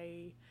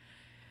why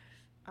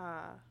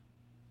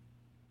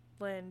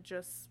Lynn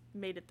just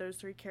made it those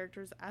three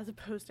characters as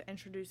opposed to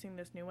introducing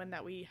this new one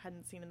that we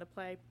hadn't seen in the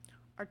play.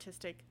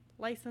 Artistic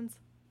license,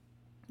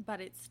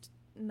 but it's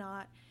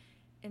not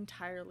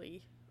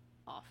entirely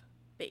off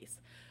base.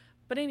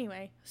 But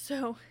anyway,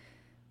 so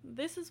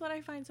this is what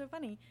I find so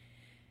funny.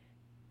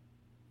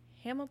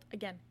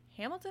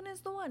 Hamilton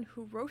is the one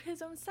who wrote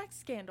his own sex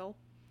scandal,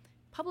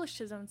 published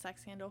his own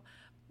sex scandal,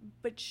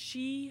 but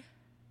she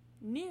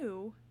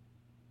knew,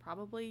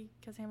 probably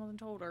because Hamilton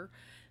told her,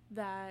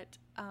 that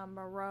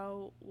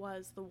Monroe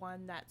was the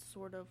one that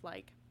sort of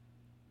like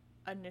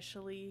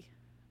initially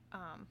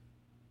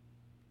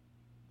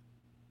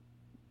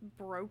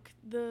broke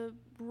the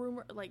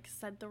rumor, like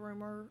set the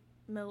rumor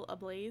mill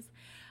ablaze,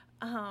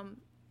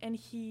 and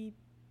he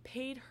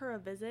paid her a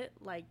visit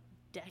like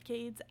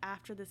decades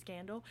after the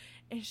scandal,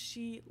 and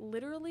she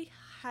literally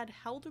had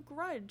held a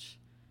grudge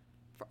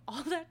for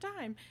all that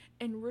time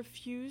and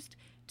refused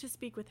to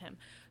speak with him.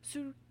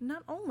 So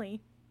not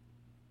only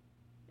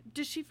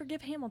does she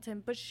forgive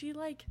Hamilton, but she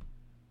like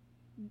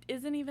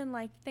isn't even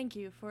like, thank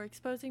you for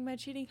exposing my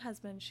cheating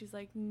husband. She's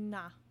like,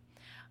 nah,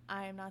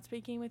 I am not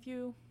speaking with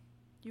you.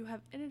 You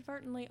have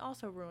inadvertently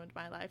also ruined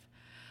my life.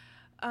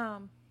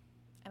 And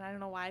I don't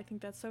know why I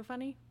think that's so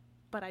funny,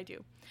 but I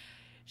do.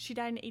 She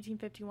died in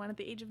 1851 at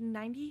the age of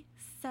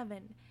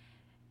 97,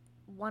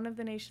 one of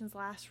the nation's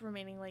last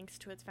remaining links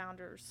to its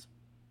founders.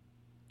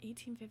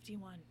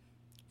 1851.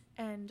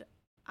 And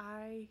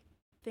I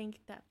think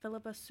that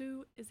Philippa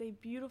Soo is a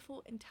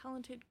beautiful and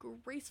talented,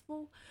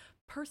 graceful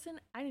person.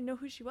 I didn't know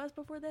who she was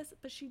before this,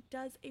 but she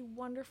does a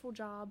wonderful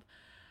job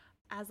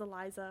as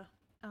Eliza.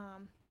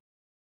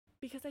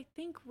 Because I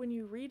think when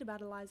you read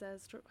about Eliza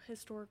as a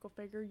historical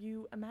figure,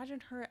 you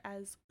imagine her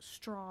as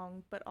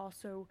strong, but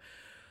also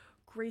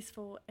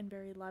graceful and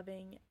very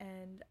loving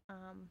and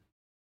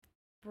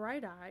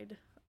bright-eyed.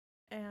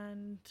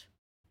 And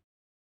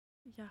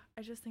yeah,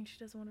 I just think she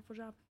does a wonderful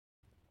job.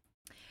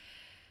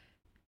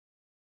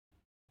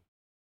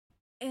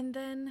 And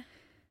then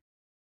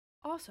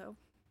also,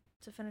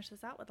 to finish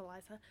this out with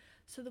Eliza,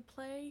 so the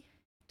play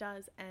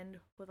does end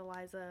with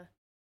Eliza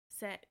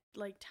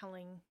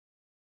telling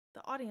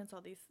the audience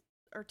all these,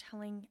 or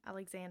telling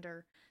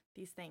Alexander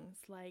these things,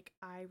 like,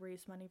 I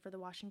raised money for the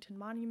Washington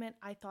Monument.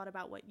 I thought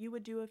about what you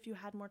would do if you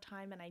had more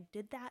time, and I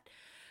did that.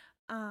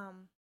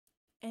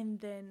 And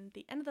then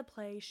the end of the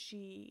play,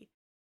 she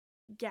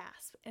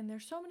gasps, and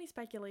there's so many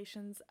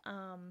speculations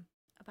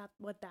about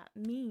what that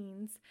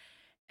means,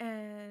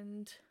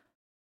 and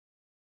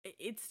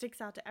it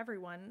sticks out to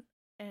everyone,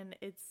 and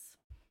it's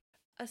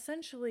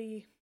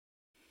essentially,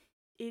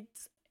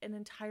 it's an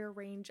entire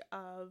range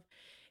of,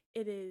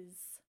 it is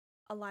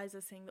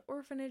Eliza seeing the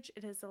orphanage,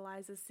 it is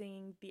Eliza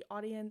seeing the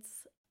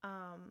audience,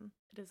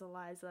 it is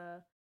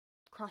Eliza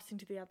crossing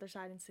to the other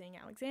side and seeing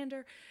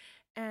Alexander,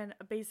 and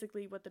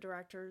basically what the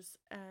directors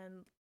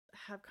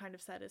have kind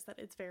of said is that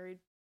it's varied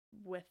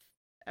with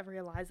every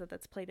Eliza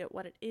that's played it,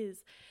 what it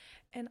is.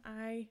 And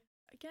I,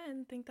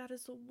 again, think that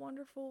is a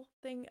wonderful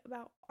thing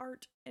about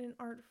art and an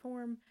art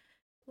form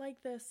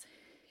like this,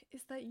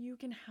 is that you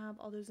can have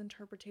all those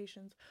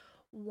interpretations.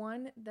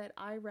 One that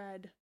I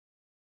read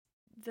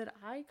that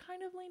I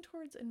kind of lean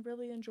towards and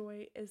really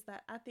enjoy is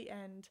that at the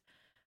end,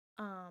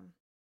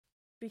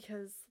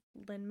 because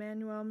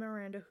Lin-Manuel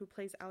Miranda, who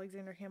plays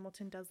Alexander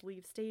Hamilton, does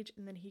leave stage,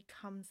 and then he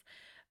comes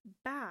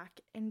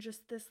back, and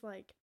just this,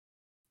 like,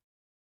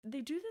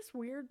 they do this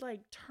weird,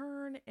 like,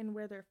 turn in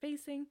where they're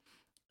facing,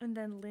 and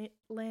then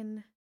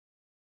Lin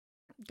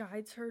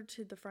guides her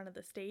to the front of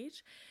the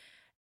stage.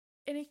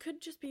 And it could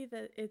just be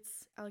that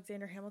it's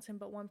Alexander Hamilton,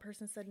 but one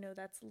person said, no,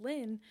 that's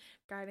Lin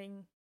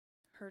guiding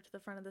her to the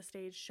front of the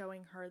stage,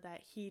 showing her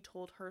that he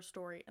told her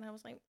story. And I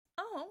was like,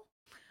 oh,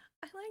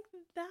 I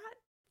like that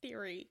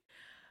theory.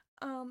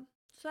 So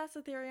that's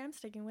the theory I'm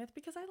sticking with,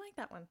 because I like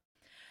that one.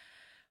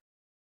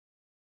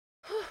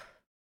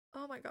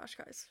 Oh my gosh,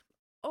 guys.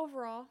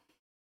 Overall,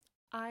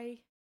 I'm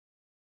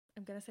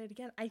gonna say it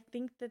again. I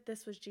think that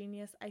this was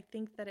genius. I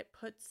think that it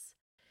puts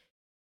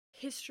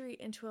history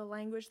into a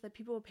language that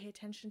people will pay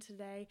attention to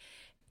today.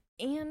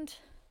 And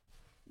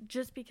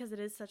just because it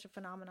is such a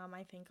phenomenon,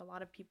 I think a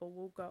lot of people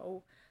will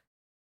go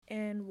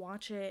and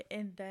watch it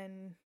and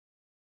then,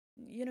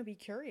 be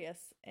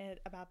curious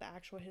about the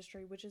actual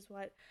history, which is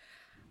what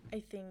I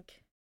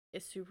think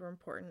is super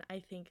important. I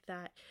think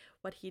that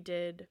what he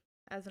did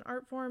as an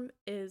art form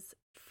is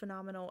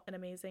phenomenal and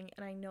amazing.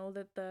 And I know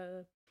that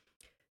the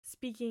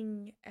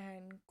speaking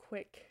and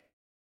quick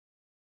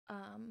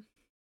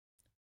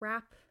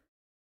rap,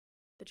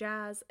 the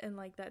jazz, and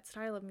like that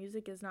style of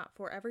music is not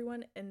for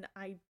everyone. And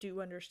I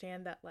do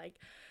understand that, like,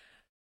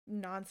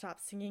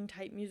 nonstop singing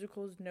type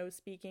musicals, no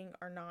speaking,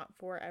 are not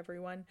for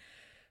everyone.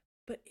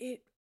 But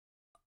it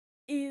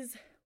is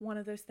one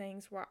of those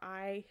things where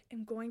I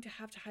am going to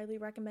have to highly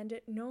recommend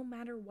it, no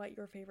matter what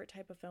your favorite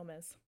type of film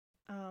is.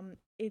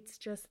 It's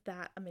just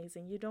that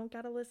amazing. You don't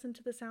gotta listen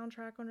to the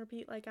soundtrack on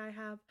repeat like I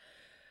have.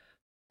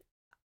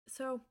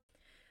 So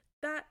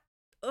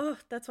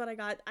that's what I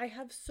got.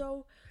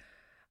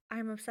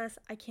 I'm obsessed.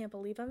 I can't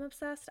believe I'm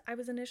obsessed. I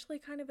was initially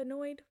kind of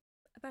annoyed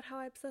about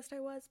how obsessed I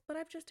was, but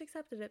I've just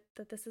accepted it,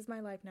 that this is my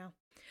life now.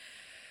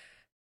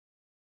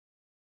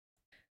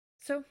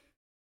 So,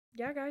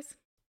 yeah, guys,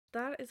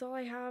 that is all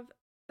I have.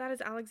 That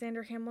is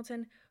Alexander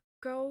Hamilton.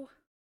 Go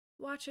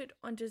watch it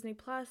on Disney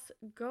Plus.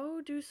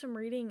 Go do some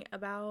reading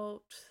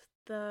about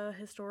the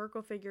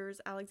historical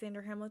figures,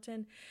 Alexander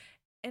Hamilton,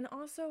 and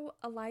also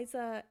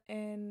Eliza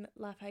and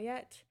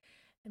Lafayette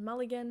and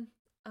Mulligan,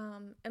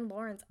 and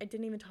Lawrence. I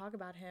didn't even talk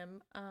about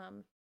him.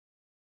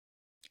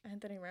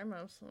 Anthony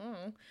Ramos.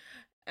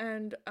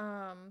 And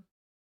I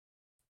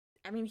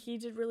mean, he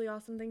did really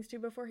awesome things too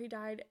before he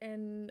died.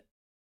 And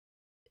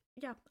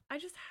yeah, I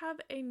just have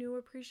a new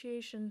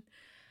appreciation,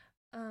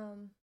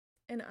 and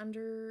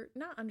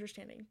not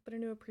understanding, but a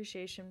new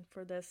appreciation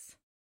for this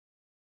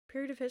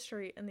period of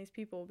history and these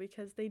people,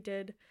 because they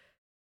did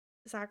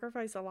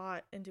sacrifice a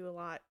lot and do a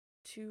lot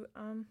to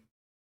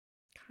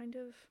kind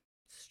of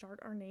start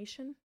our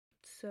nation.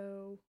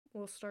 So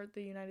we'll start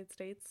the United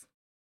States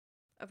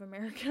of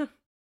America,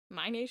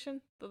 my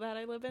nation that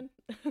I live in.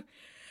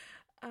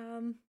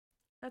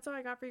 That's all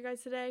I got for you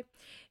guys today.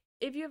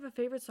 If you have a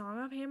favorite song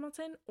of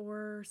Hamilton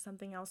or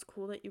something else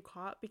cool that you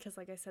caught, because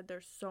like I said,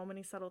 there's so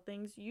many subtle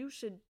things, you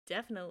should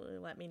definitely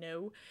let me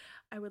know.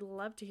 I would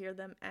love to hear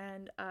them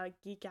and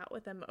geek out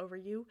with them over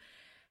you.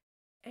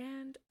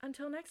 And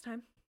until next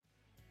time,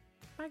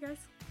 bye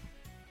guys.